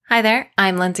Hi there,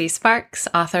 I'm Lindsay Sparks,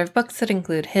 author of books that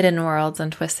include Hidden Worlds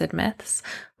and Twisted Myths.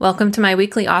 Welcome to my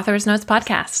weekly Author's Notes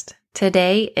podcast.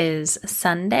 Today is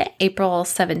Sunday, April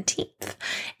 17th,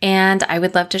 and I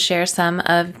would love to share some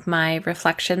of my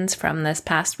reflections from this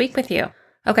past week with you.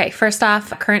 Okay, first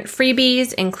off, current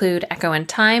freebies include Echo and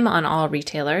Time on all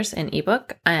retailers in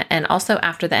ebook, and also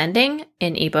After the Ending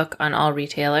in ebook on all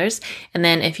retailers. And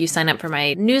then if you sign up for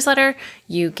my newsletter,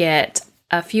 you get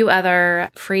a few other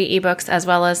free ebooks as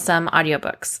well as some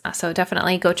audiobooks. So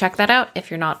definitely go check that out. If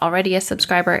you're not already a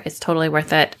subscriber, it's totally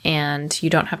worth it. And you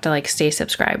don't have to stay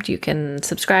subscribed. You can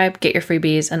subscribe, get your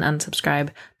freebies, and unsubscribe.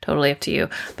 Totally up to you.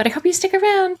 But I hope you stick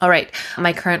around. All right.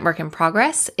 My current work in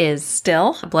progress is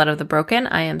still Blood of the Broken.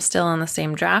 I am still on the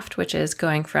same draft, which is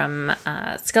going from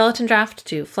skeleton draft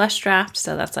to flesh draft.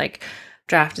 So that's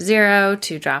draft 0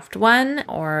 to draft 1,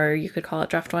 or you could call it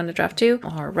draft 1 to draft 2,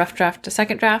 or rough draft to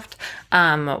second draft,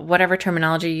 whatever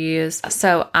terminology you use.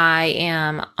 So I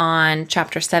am on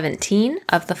chapter 17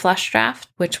 of the flesh draft,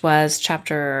 which was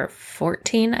chapter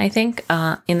 14, I think,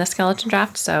 in the skeleton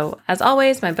draft. So as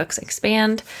always, my books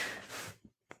expand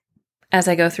as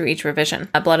I go through each revision.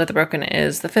 Blood of the Broken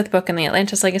is the 5th book in the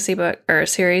Atlantis Legacy book or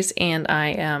series, and I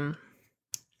am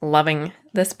loving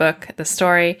this book, the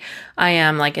story. I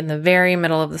am in the very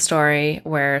middle of the story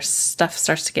where stuff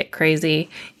starts to get crazy.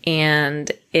 And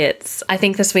I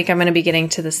think this week I'm going to be getting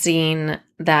to the scene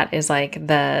that is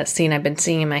the scene I've been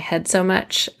seeing in my head so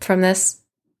much from this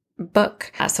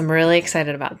book. So I'm really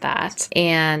excited about that.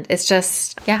 And it's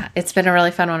just, it's been a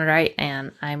really fun one to write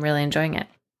and I'm really enjoying it.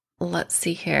 Let's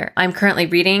see here. I'm currently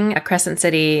reading Crescent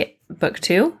City Book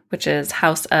 2, which is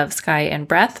House of Sky and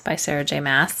Breath by Sarah J.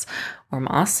 Maas, or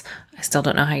Moss. I still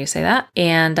don't know how you say that.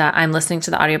 And I'm listening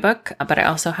to the audiobook, but I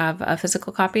also have a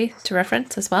physical copy to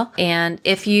reference as well. And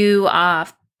if you are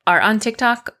on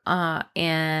TikTok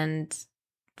and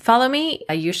follow me,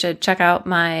 you should check out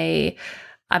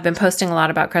I've been posting a lot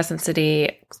about Crescent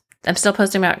City. I'm still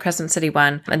posting about Crescent City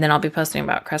 1, and then I'll be posting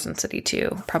about Crescent City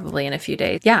 2 probably in a few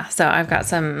days. Yeah, so I've got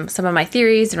some of my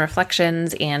theories and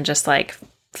reflections and just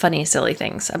funny, silly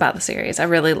things about the series. I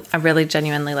really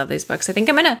genuinely love these books. I think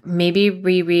I'm going to maybe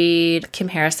reread Kim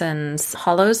Harrison's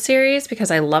Hollows series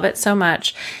because I love it so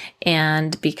much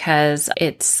and because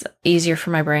it's easier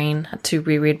for my brain to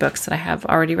reread books that I have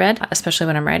already read, especially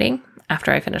when I'm writing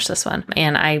after I finish this one.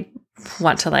 And I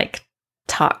want to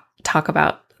talk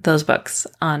about those books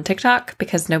on TikTok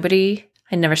because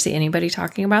I never see anybody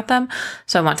talking about them.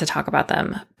 So I want to talk about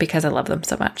them because I love them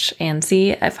so much and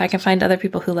see if I can find other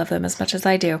people who love them as much as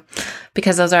I do.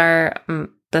 Because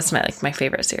that's my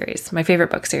favorite series, my favorite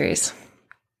book series.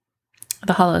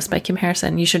 The Hollows by Kim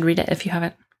Harrison. You should read it if you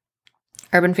haven't.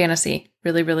 Urban fantasy.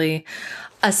 Really, really,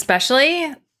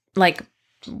 especially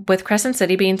with Crescent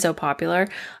City being so popular,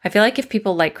 I feel like if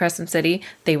people like Crescent City,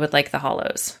 they would like The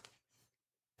Hollows.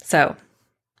 So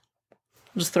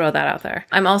just throw that out there.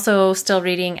 I'm also still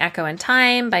reading Echo and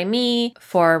Time by me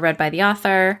for Read by the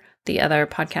Author, the other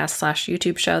podcast /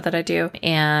 YouTube show that I do.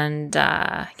 And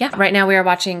right now we are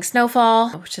watching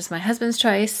Snowfall, which is my husband's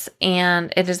choice.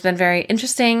 And it has been very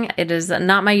interesting. It is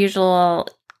not my usual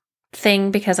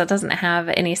thing because it doesn't have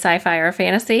any sci-fi or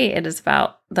fantasy. It is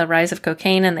about the rise of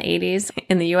cocaine in the 80s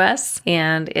in the US.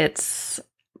 And it's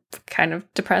kind of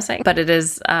depressing, but it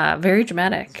is very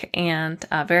dramatic and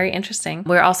very interesting.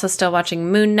 We're also still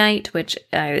watching Moon Knight, which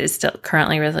is still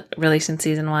currently releasing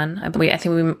season 1. I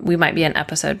think we might be an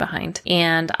episode behind.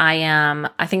 And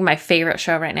I think my favorite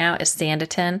show right now is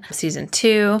Sanditon season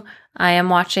 2. I am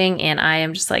watching and I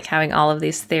am just having all of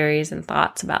these theories and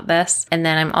thoughts about this. And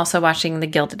then I'm also watching The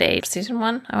Gilded Age season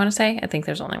 1, I want to say. I think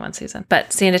there's only one season,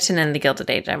 but Sanditon and The Gilded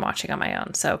Age I'm watching on my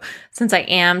own. So since I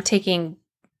am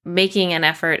making an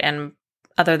effort, and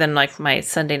other than my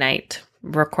Sunday night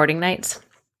recording nights,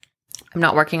 I'm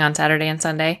not working on Saturday and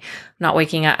Sunday. I'm not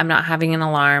waking up. I'm not having an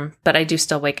alarm, but I do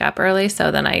still wake up early.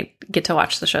 So then I get to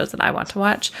watch the shows that I want to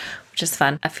watch, which is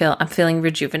fun. I'm feeling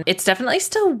rejuvenated. It's definitely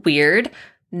still weird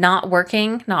not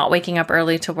waking up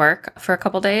early to work for a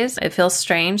couple days. It feels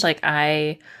strange.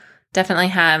 I definitely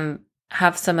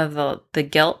have some of the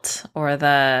guilt or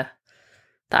the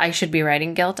I should be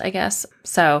writing guilt, I guess.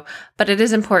 So, but it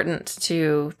is important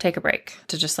to take a break,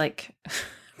 to just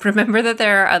remember that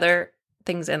there are other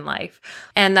things in life.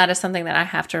 And that is something that I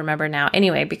have to remember now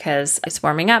anyway, because it's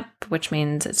warming up, which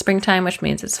means it's springtime, which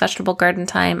means it's vegetable garden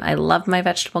time. I love my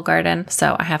vegetable garden.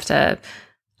 So I have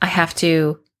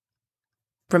to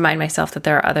remind myself that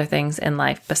there are other things in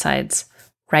life besides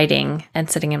writing and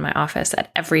sitting in my office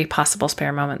at every possible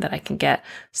spare moment that I can get.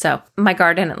 So my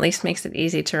garden at least makes it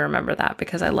easy to remember that,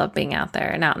 because I love being out there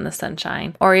and out in the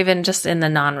sunshine, or even just in the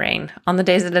non-rain. On the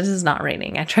days that it is not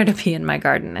raining, I try to be in my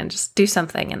garden and just do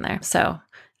something in there. So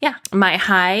yeah, my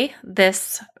high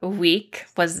this week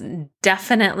was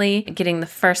definitely getting the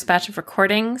first batch of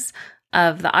recordings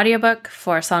of the audiobook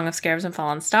for Song of Scarabs and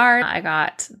Fallen Stars. I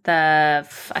got I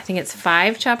think it's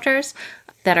 5 chapters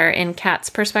that are in Kat's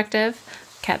perspective,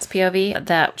 Kat's POV,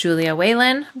 that Julia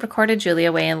Whalen recorded.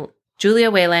 Julia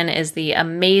Whalen is the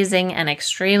amazing and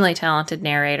extremely talented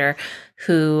narrator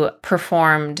who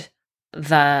performed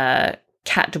the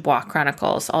Kat Dubois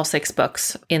Chronicles, all 6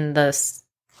 books in the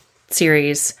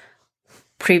series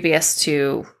previous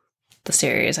to the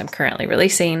series I'm currently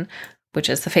releasing, which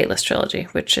is the Fateless Trilogy,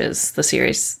 which is the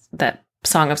series that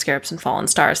Song of Scarabs and Fallen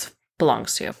Stars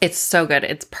belongs to. It's so good.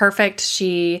 It's perfect.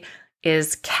 She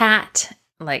is Kat.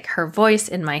 Like, her voice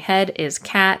in my head is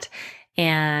Kat,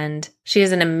 and she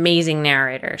is an amazing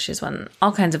narrator. She's won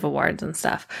all kinds of awards and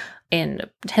stuff, and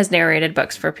has narrated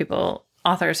books for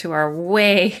authors who are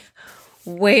way,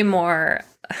 way more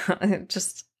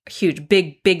just huge,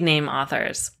 big name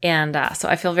authors. And so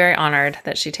I feel very honored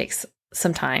that she takes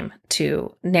some time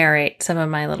to narrate some of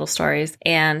my little stories.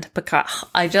 And because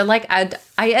I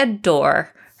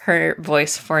adore her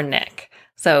voice for Nick.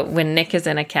 So when Nick is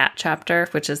in a Kat chapter,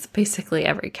 which is basically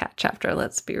every Kat chapter,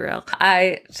 let's be real,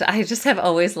 I just have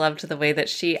always loved the way that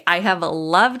she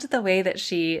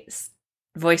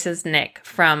voices Nick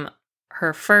from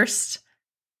her first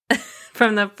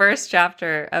from the first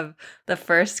chapter of the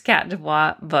first Kat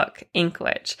Dubois book,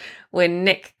 Inkwitch. When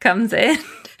Nick comes in,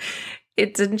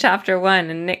 it's in chapter 1,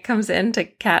 and Nick comes into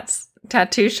Kat's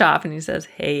tattoo shop and he says,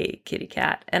 "Hey, kitty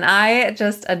cat." And I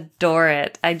just adore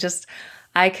it. I just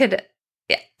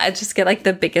get like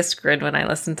the biggest grin when I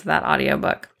listen to that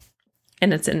audiobook.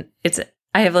 And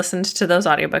I have listened to those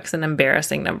audiobooks an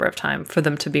embarrassing number of times for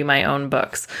them to be my own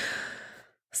books.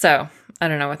 So I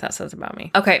don't know what that says about me.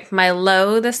 Okay, my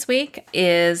low this week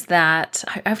is that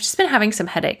I've just been having some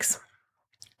headaches.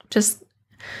 Just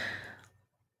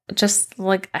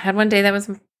like I had one day that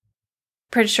was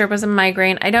pretty sure it was a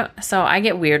migraine. So I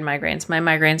get weird migraines. My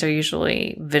migraines are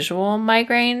usually visual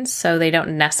migraines, so they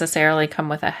don't necessarily come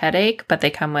with a headache, but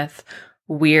they come with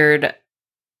weird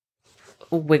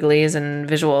wigglies and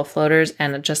visual floaters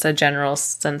and just a general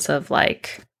sense of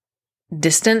like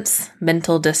distance,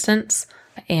 mental distance.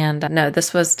 And no,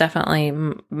 this was definitely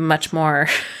much more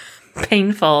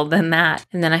painful than that.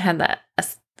 And then I had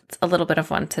a little bit of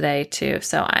one today too.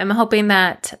 So I'm hoping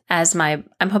that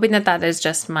that is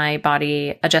just my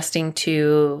body adjusting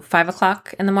to 5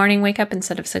 o'clock in the morning wake up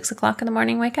instead of 6 o'clock in the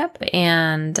morning wake up,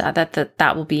 and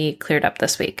that will be cleared up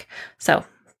this week. So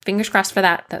fingers crossed for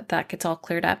that gets all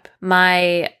cleared up.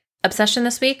 My obsession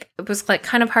this week, it was like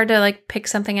kind of hard to like pick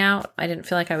something out. I didn't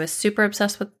feel like I was super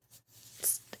obsessed with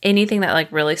anything that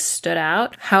like really stood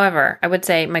out. However, I would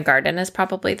say my garden is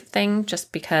probably the thing,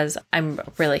 just because I'm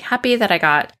really happy that I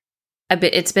got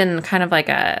it's been kind of like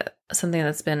something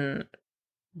that's been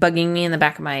bugging me in the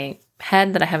back of my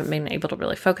head that I haven't been able to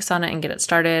really focus on it and get it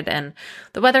started. And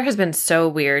the weather has been so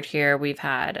weird here.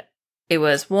 It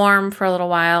was warm for a little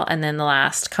while, and then the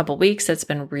last couple weeks it's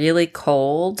been really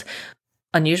cold,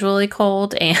 unusually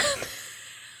cold. And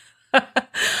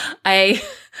I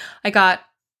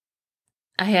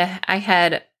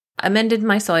had amended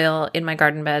my soil in my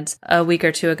garden beds a week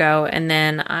or two ago, and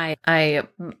then I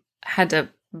had to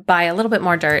buy a little bit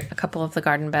more dirt. A couple of the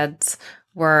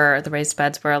the raised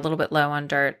beds were a little bit low on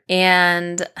dirt,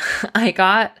 and I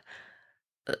got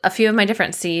a few of my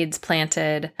different seeds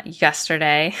planted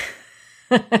yesterday.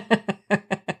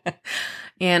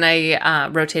 And I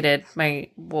rotated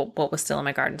what was still in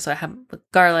my garden. So I had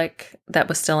garlic that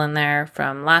was still in there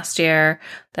from last year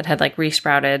that had like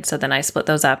resprouted. So then I split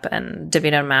those up and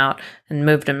divvied them out and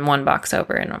moved them one box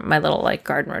over in my little like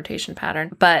garden rotation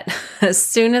pattern. But as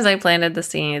soon as I planted the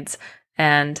seeds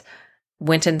and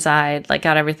went inside, like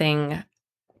got everything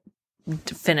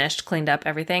finished, cleaned up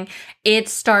everything, it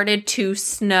started to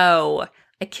snow.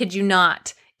 I kid you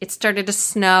not. It started to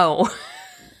snow.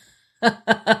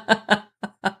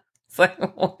 It's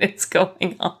like, what is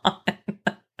going on?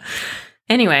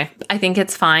 Anyway, I think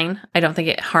it's fine. I don't think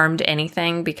it harmed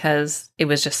anything because it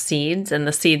was just seeds, and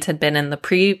the seeds had been in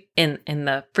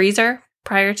the freezer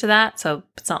prior to that. So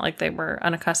it's not like they were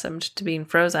unaccustomed to being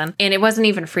frozen. And it wasn't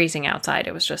even freezing outside.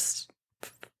 It was just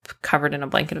covered in a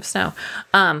blanket of snow.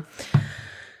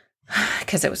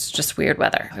 Because it was just weird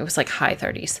weather. It was like high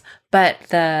 30s.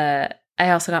 But I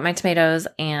also got my tomatoes,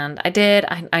 and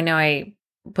I know I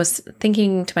was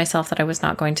thinking to myself that I was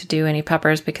not going to do any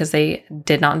peppers because they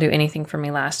did not do anything for me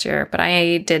last year, but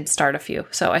I did start a few.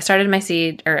 So I started my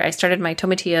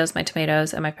tomatillos, my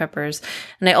tomatoes, and my peppers.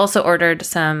 And I also ordered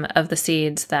some of the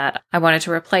seeds that I wanted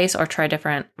to replace or try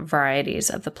different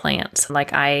varieties of the plants. Like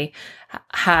the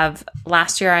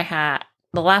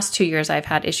last 2 years I've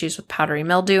had issues with powdery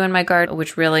mildew in my garden,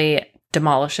 which really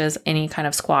demolishes any kind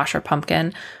of squash or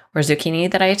pumpkin or zucchini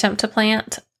that I attempt to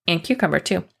plant, and cucumber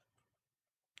too.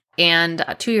 And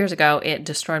 2 years ago, it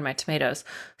destroyed my tomatoes.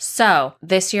 So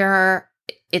this year,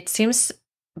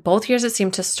 both years it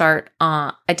seemed to start.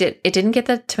 It didn't get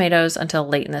the tomatoes until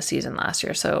late in the season last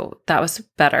year, so that was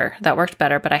better. That worked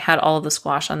better. But I had all of the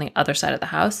squash on the other side of the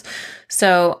house.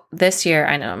 So this year,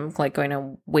 I know I'm like going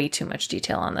to way too much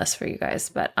detail on this for you guys,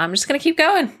 but I'm just gonna keep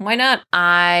going. Why not?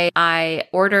 I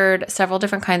ordered several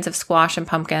different kinds of squash and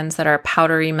pumpkins that are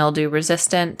powdery mildew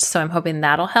resistant. So I'm hoping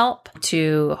that'll help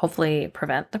to hopefully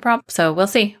prevent the problem. So we'll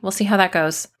see. We'll see how that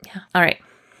goes. Yeah. All right.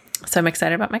 So I'm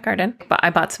excited about my garden, but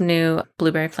I bought some new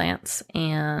blueberry plants,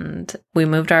 and we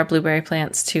moved our blueberry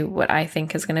plants to what I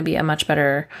think is going to be a much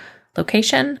better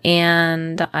location.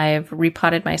 And I've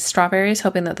repotted my strawberries,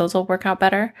 hoping that those will work out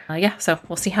better. So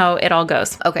we'll see how it all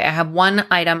goes. Okay, I have one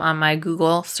item on my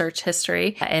Google search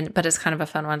history, but it's kind of a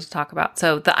fun one to talk about.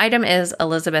 So the item is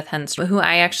Elizabeth Henstrom, who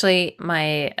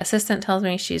my assistant tells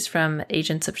me she's from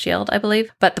Agents of S.H.I.E.L.D., I believe.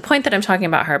 But the point that I'm talking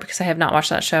about her, because I have not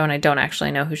watched that show and I don't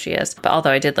actually know who she is, but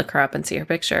although I did look her up and see her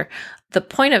picture, the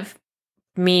point of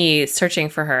me searching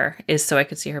for her is so I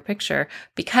could see her picture,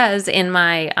 because in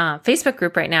my Facebook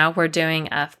group right now, we're doing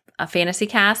a fantasy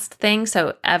cast thing.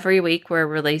 So every week we're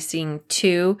releasing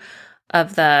 2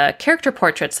 of the character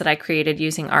portraits that I created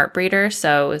using Artbreeder.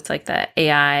 So it's like the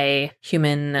AI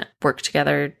human work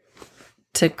together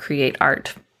to create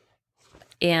art.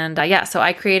 And so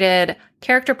I created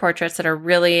character portraits that are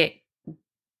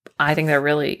I think they're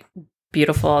really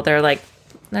beautiful. They're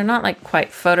not like quite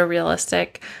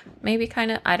photorealistic, maybe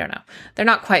kind of, I don't know. They're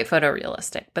not quite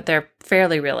photorealistic, but they're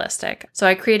fairly realistic. So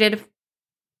I created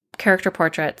character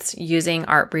portraits using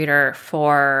Artbreeder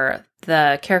for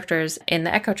the characters in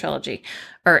the Echo trilogy,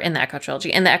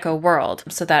 in the Echo world.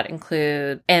 So that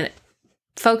include, and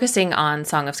focusing on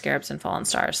Song of Scarabs and Fallen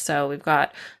Stars. So we've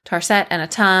got Tarset and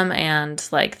Atum and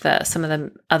like some of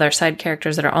the other side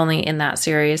characters that are only in that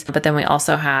series. But then we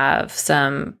also have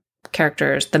some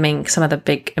characters, some of the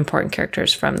big important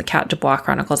characters from the Cat Dubois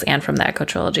Chronicles and from the Echo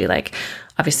trilogy, like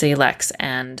obviously Lex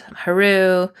and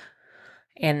Haru,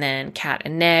 and then Kat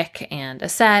and Nick and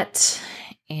Aset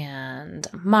and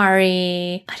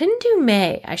Mari. I didn't do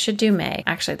May. I should do May.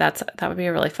 Actually, that would be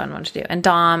a really fun one to do. And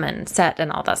Dom and Set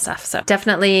and all that stuff. So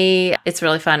definitely it's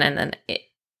really fun. And then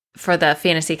for the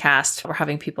fantasy cast, we're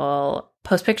having people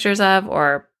post pictures of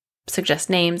or suggest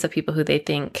names of people who they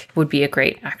think would be a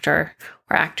great actor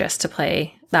or actress to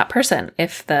play that person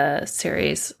if the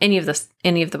series, any of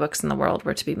the books in the world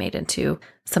were to be made into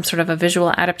some sort of a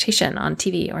visual adaptation on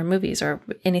TV or movies or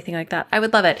anything like that. I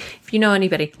would love it. If you know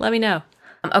anybody, let me know.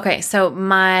 Okay, so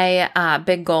my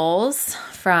big goals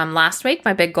from last week,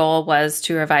 my big goal was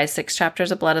to revise 6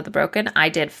 chapters of Blood of the Broken. I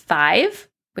did 5,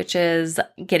 which is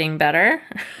getting better.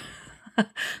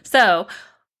 So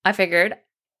I figured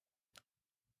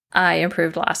I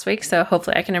improved last week, so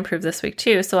hopefully I can improve this week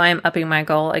too. So I am upping my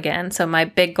goal again. So my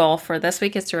big goal for this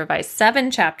week is to revise 7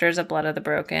 chapters of Blood of the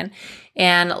Broken.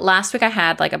 And last week I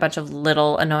had like a bunch of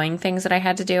little annoying things that I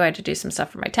had to do. I had to do some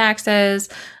stuff for my taxes.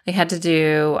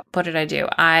 What did I do?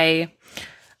 I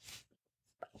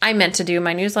meant to do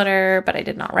my newsletter, but I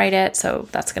did not write it. So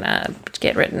that's going to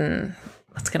get written.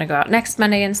 That's going to go out next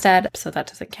Monday instead. So that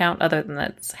doesn't count other than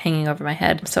that it's hanging over my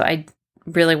head. So I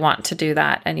really want to do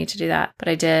that. I need to do that. But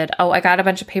I did. I got a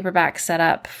bunch of paperbacks set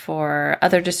up for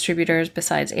other distributors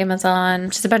besides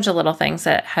Amazon. Just a bunch of little things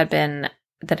that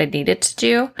I needed to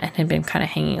do and had been kind of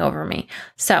hanging over me.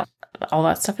 So all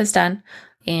that stuff is done.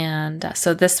 And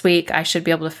so this week I should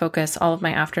be able to focus all of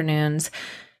my afternoons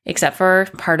except for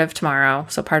part of tomorrow.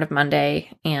 So part of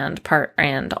Monday and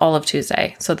all of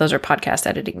Tuesday. So those are podcast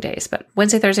editing days, but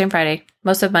Wednesday, Thursday, and Friday,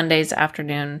 most of Monday's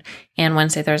afternoon and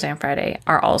Wednesday, Thursday, and Friday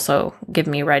are also give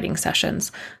me writing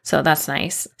sessions. So that's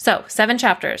nice. So 7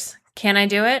 chapters. Can I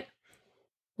do it?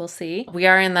 We'll see. We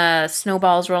are in the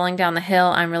snowballs rolling down the hill.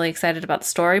 I'm really excited about the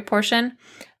story portion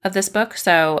of this book.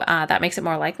 So that makes it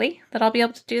more likely that I'll be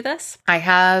able to do this. I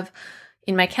have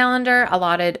in my calendar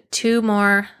allotted 2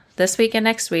 more this week and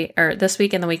next week, or this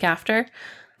week and the week after,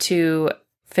 to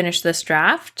finish this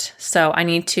draft. So I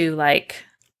need to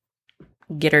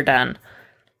get her done.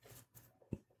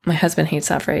 My husband hates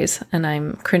that phrase and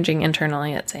I'm cringing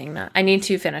internally at saying that. I need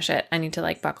to finish it. I need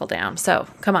to buckle down. So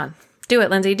come on, Do it,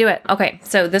 Lindsay, do it. Okay,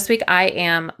 so this week I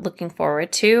am looking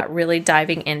forward to really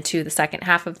diving into the second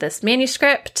half of this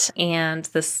manuscript and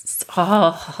this,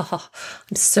 I'm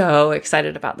so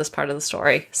excited about this part of the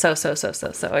story. So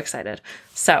excited.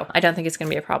 So I don't think it's going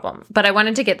to be a problem. But I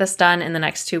wanted to get this done in the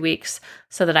next 2 weeks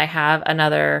so that I have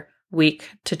another week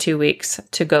to 2 weeks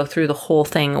to go through the whole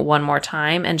thing one more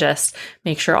time and just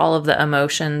make sure all of the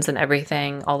emotions and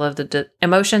everything, all of the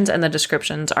emotions and the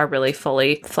descriptions are really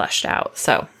fully fleshed out.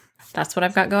 So that's what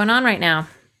I've got going on right now.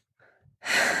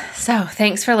 So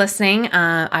thanks for listening.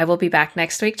 I will be back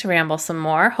next week to ramble some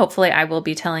more. Hopefully I will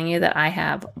be telling you that I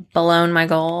have blown my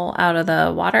goal out of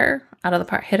the water, out of the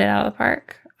park, hit it out of the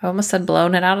park. I almost said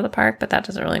blown it out of the park, but that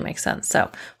doesn't really make sense. So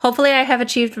hopefully I have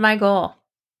achieved my goal.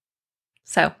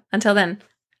 So until then,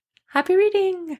 happy reading.